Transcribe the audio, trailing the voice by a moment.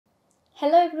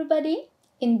Hello everybody.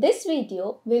 In this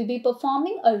video, we'll be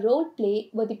performing a role play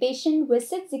where the patient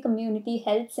visits the community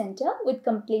health center with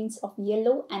complaints of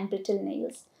yellow and brittle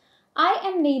nails. I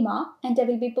am Neema and I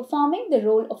will be performing the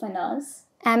role of a nurse.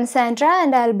 I'm Sandra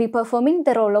and I'll be performing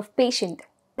the role of patient.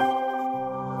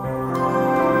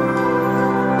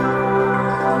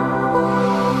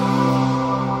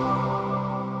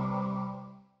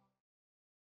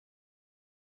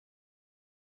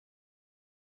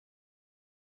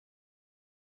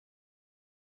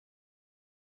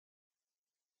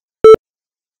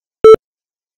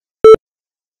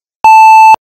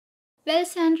 Well,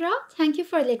 Sandra, thank you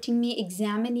for letting me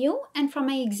examine you. And from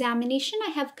my examination,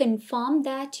 I have confirmed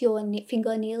that your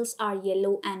fingernails are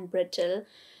yellow and brittle.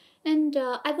 And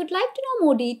I would like to know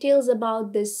more details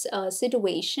about this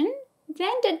situation.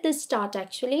 When did this start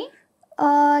actually?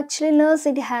 Actually, nurse,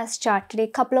 it has started a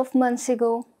couple of months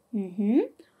ago.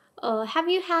 Have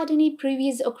you had any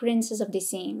previous occurrences of the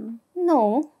same?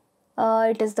 No,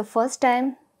 it is the first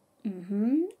time.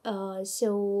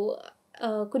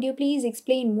 Could you please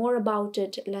explain more about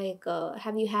it? Like,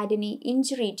 have you had any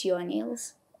injury to your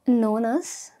nails? No,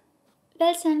 nurse.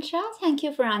 Well, Sandra, thank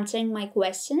you for answering my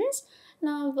questions.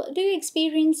 Now, do you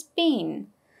experience pain?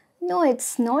 No,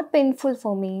 it's not painful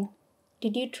for me.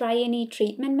 Did you try any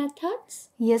treatment methods?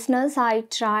 Yes, nurse, I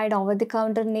tried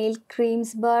over-the-counter nail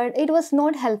creams, but it was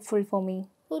not helpful for me.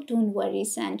 Oh, don't worry,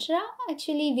 Sandra.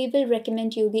 Actually, we will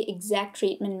recommend you the exact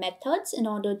treatment methods in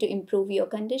order to improve your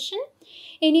condition.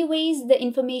 Anyways, the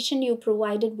information you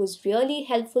provided was really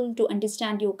helpful to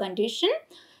understand your condition.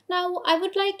 Now, I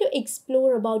would like to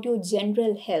explore about your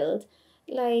general health.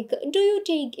 Like, do you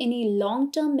take any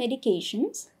long-term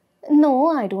medications? No,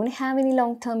 I don't have any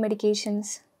long-term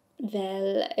medications.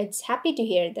 Well, it's happy to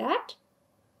hear that.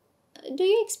 Do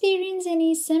you experience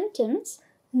any symptoms?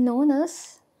 No,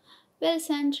 nurse. Well,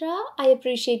 Sandra, I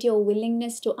appreciate your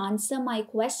willingness to answer my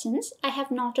questions. I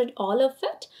have noted all of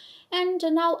it. And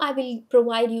now I will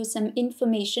provide you some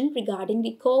information regarding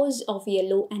the cause of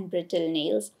yellow and brittle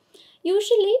nails.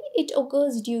 Usually, it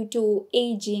occurs due to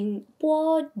aging,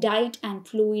 poor diet and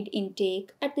fluid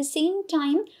intake. At the same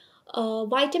time,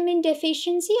 vitamin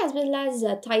deficiency as well as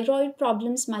thyroid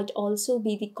problems might also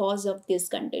be the cause of this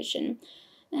condition.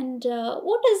 And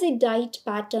what is the diet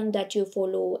pattern that you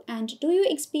follow? And do you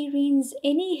experience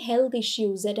any health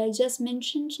issues that I just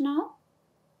mentioned now?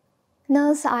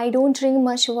 Nurse, I don't drink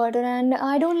much water and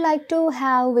I don't like to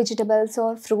have vegetables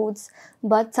or fruits.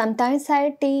 But sometimes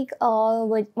I take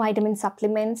vitamin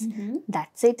supplements.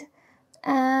 That's it.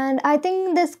 And I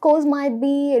think this cause might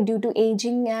be due to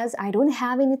aging as I don't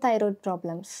have any thyroid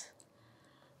problems.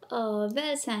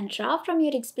 Well, Sandra, from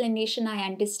your explanation, I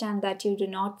understand that you do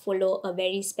not follow a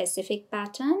very specific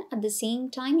pattern. At the same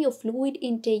time, your fluid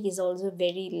intake is also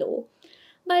very low.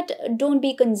 But don't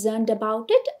be concerned about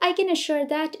it. I can assure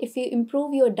that if you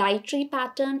improve your dietary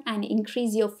pattern and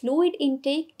increase your fluid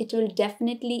intake, it will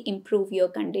definitely improve your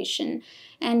condition.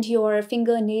 And your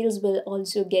fingernails will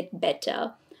also get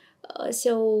better. Is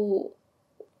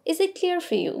it clear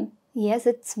for you? Yes,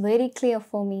 it's very clear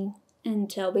for me.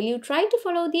 And will you try to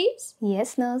follow these?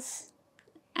 Yes, nurse.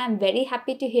 I'm very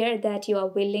happy to hear that you are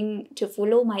willing to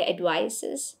follow my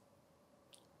advices.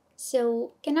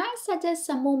 So, can I suggest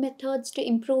some more methods to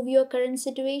improve your current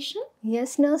situation?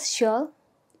 Yes, nurse, sure.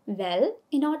 Well,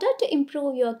 in order to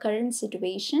improve your current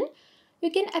situation,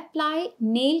 you can apply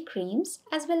nail creams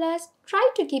as well as try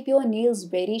to keep your nails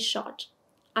very short.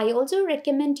 I also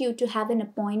recommend you to have an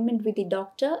appointment with the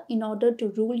doctor in order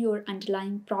to rule your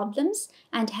underlying problems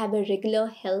and have a regular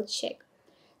health check.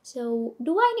 So,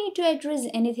 do I need to address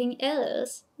anything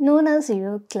else? No, nurse,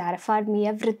 you clarified me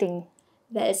everything.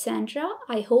 Well, Sandra,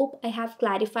 I hope I have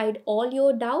clarified all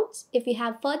your doubts. If you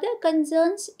have further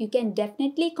concerns, you can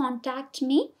definitely contact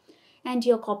me, and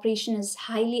your cooperation is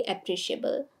highly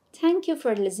appreciable. Thank you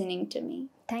for listening to me.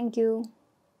 Thank you.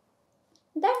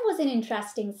 That was an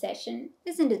interesting session,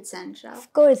 isn't it, Sandra?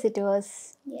 Of course it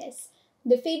was. Yes.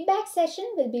 The feedback session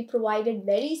will be provided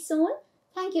very soon.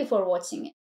 Thank you for watching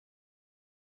it.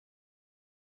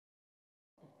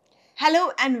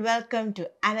 Hello and welcome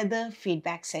to another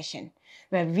feedback session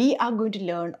where we are going to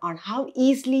learn on how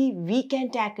easily we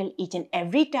can tackle each and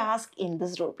every task in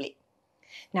this roleplay.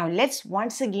 Now let's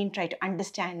once again try to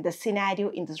understand the scenario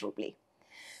in this roleplay.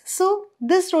 So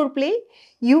this roleplay,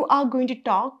 you are going to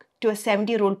talk to a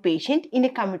 70-year-old patient in a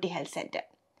community health center.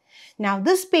 Now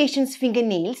this patient's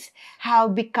fingernails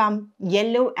have become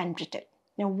yellow and brittle.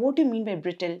 Now what do you mean by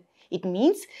brittle? It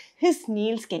means his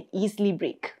nails can easily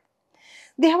break.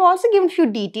 They have also given few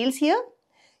details here.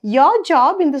 Your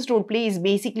job in this roleplay is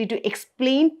basically to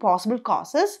explain possible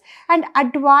causes and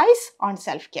advise on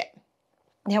self-care.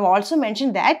 They have also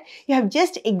mentioned that you have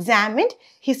just examined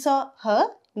his or her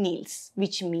nails,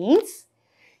 which means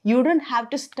you don't have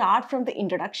to start from the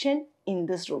introduction in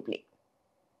this role play.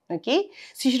 Okay,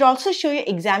 so you should also show your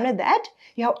examiner that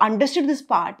you have understood this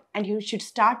part and you should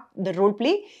start the role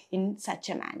play in such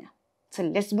a manner. So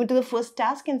let's move to the first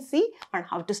task and see on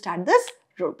how to start this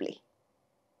role play.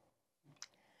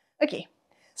 Okay,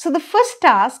 so the first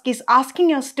task is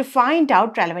asking us to find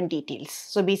out relevant details.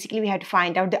 So basically we have to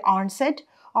find out the onset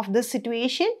of this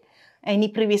situation, any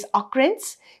previous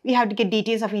occurrence. We have to get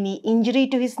details of any injury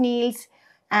to his nails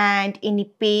and any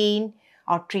pain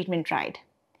or treatment tried.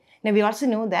 Now we also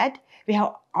know that we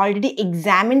have already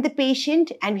examined the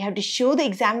patient and we have to show the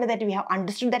examiner that we have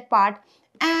understood that part,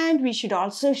 and we should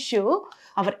also show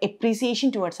our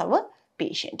appreciation towards our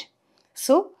patient.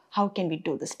 So how can we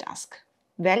do this task?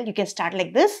 Well, you can start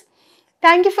like this.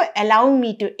 Thank you for allowing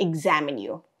me to examine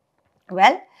you.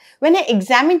 Well, when I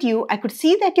examined you, I could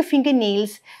see that your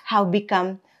fingernails have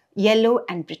become yellow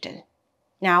and brittle.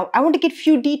 Now I want to get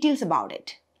few details about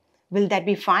it. Will that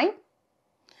be fine?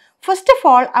 First of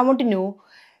all, I want to know,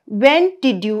 when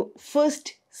did you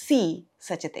first see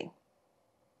such a thing?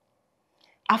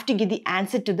 After you get the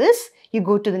answer to this, you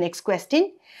go to the next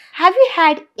question. Have you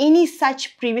had any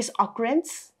such previous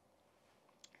occurrence?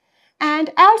 And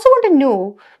I also want to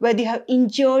know whether you have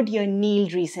injured your nail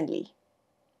recently.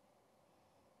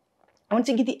 Once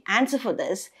you get the answer for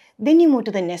this, then you move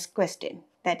to the next question.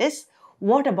 That is,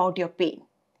 what about your pain?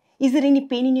 Is there any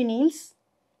pain in your nails?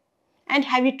 And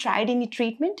have you tried any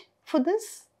treatment for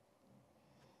this?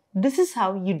 This is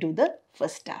how you do the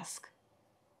first task.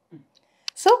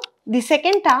 So the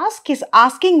second task is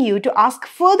asking you to ask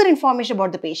further information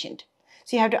about the patient.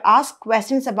 So you have to ask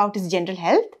questions about his general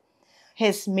health,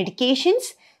 his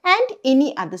medications, and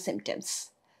any other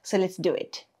symptoms. So let's do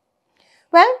it.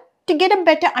 Well, to get a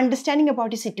better understanding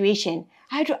about his situation,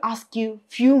 I have to ask you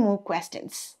few more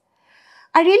questions.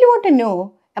 I really want to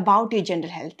know about your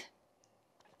general health.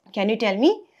 Can you tell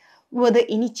me, were there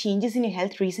any changes in your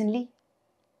health recently?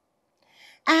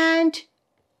 And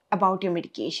about your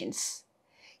medications.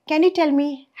 Can you tell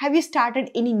me, have you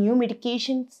started any new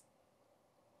medications?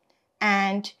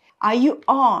 And are you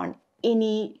on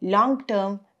any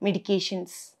long-term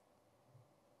medications?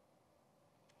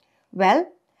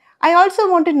 Well, I also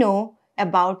want to know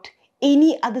about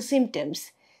any other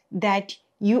symptoms that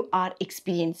you are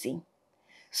experiencing.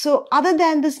 So other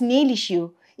than this nail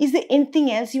issue, is there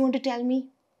anything else you want to tell me?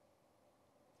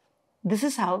 This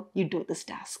is how you do this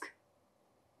task.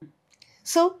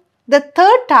 So the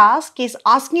third task is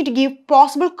asking you to give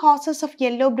possible causes of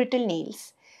yellow brittle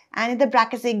nails. And in the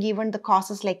brackets they are given the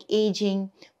causes like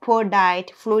aging, poor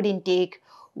diet, fluid intake,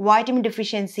 vitamin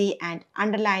deficiency, and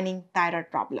underlying thyroid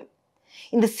problem.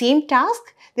 In the same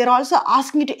task, they are also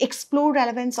asking you to explore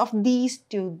relevance of these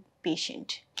to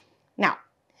patient. Now,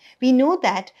 we know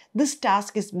that this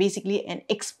task is basically an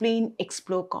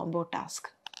explain-explore combo task.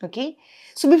 Okay,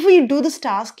 so before you do this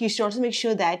task, you should also make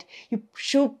sure that you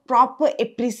show proper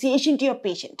appreciation to your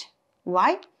patient.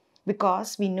 Why?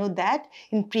 Because we know that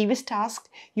in previous tasks,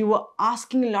 you were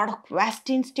asking a lot of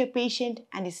questions to your patient,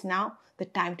 and it's now the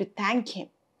time to thank him.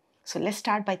 So let's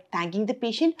start by thanking the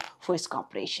patient for his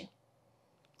cooperation.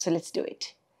 So let's do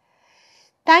it.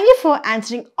 Thank you for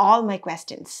answering all my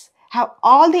questions. I have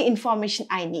all the information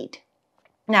I need.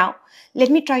 Now, let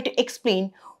me try to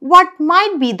explain what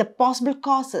might be the possible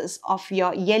causes of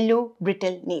your yellow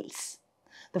brittle nails.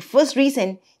 The first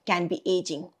reason can be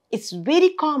aging. It's very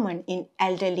common in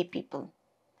elderly people.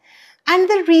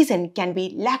 Another reason can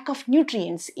be lack of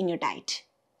nutrients in your diet.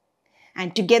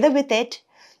 And together with it,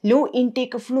 low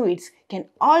intake of fluids can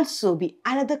also be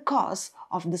another cause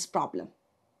of this problem.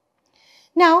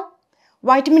 Now,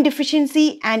 vitamin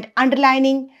deficiency and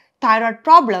underlying thyroid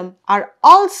problem are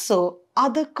also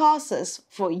other causes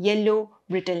for yellow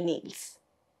brittle nails.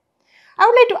 I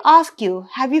would like to ask you,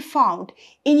 have you found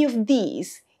any of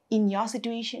these in your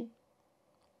situation?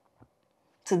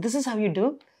 So this is how you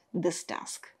do this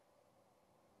task.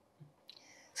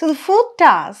 So the fourth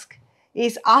task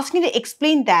is asking you to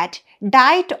explain that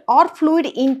diet or fluid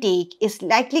intake is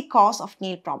likely cause of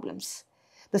nail problems.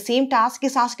 The same task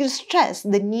is asking you to stress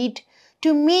the need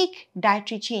to make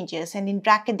dietary changes, and in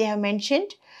bracket they have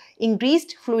mentioned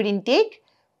increased fluid intake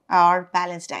or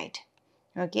balanced diet.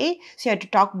 Okay, so you have to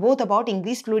talk both about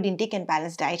increased fluid intake and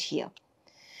balanced diet here.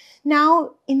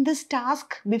 Now, in this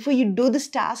task, before you do this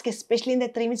task, especially in the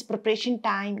 3 minutes preparation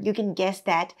time, you can guess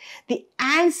that the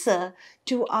answer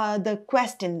to the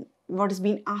question, what is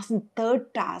being asked in the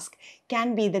third task,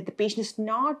 can be that the patient is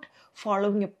not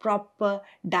following a proper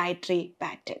dietary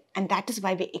pattern. And that is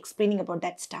why we're explaining about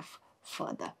that stuff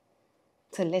further.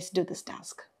 So let's do this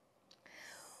task.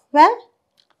 Well,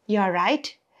 you're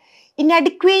right.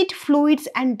 Inadequate fluids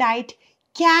and diet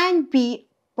can be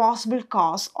possible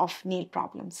cause of nail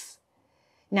problems.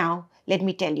 Now, let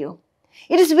me tell you,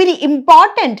 it is very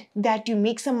important that you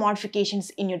make some modifications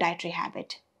in your dietary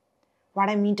habit. What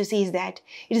I mean to say is that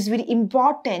it is very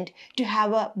important to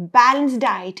have a balanced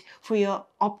diet for your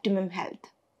optimum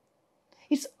health.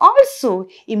 It's also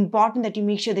important that you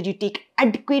make sure that you take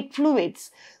adequate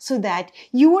fluids so that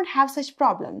you won't have such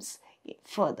problems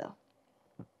further.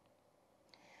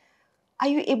 Are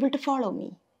you able to follow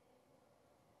me?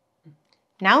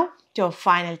 Now to our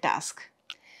final task.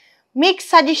 Make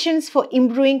suggestions for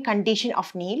improving condition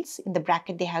of nails. In the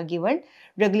bracket they have given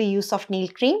regular use of nail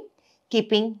cream,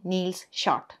 keeping nails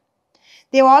short.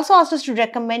 They have also asked us to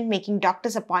recommend making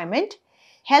doctor's appointment,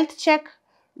 health check,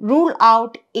 rule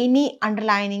out any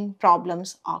underlying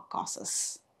problems or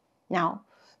causes. Now,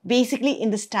 basically in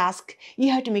this task,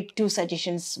 you have to make two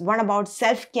suggestions, one about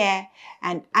self-care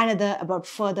and another about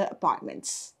further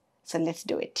appointments. So let's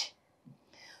do it.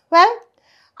 Well,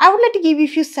 I would like to give you a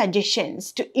few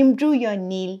suggestions to improve your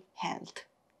nail health.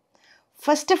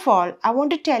 First of all, I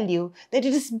want to tell you that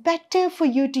it is better for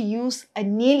you to use a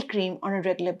nail cream on a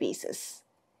regular basis.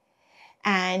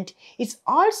 And it's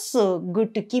also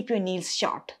good to keep your nails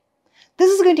short. This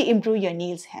is going to improve your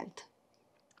nails health.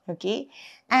 Okay,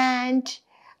 and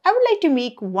I would like to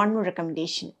make one more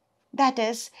recommendation. That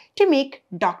is to make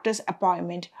doctor's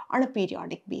appointment on a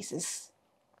periodic basis.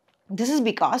 This is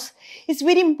because it's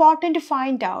very important to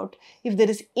find out if there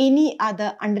is any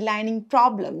other underlying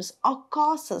problems or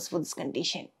causes for this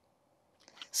condition.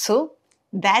 So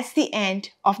that's the end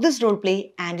of this role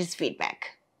play and its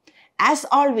feedback. As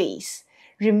always,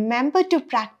 remember to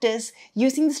practice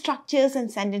using the structures and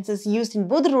sentences used in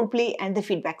both the role play and the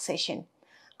feedback session.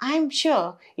 I'm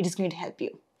sure it is going to help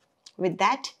you. With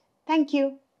that, thank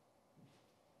you.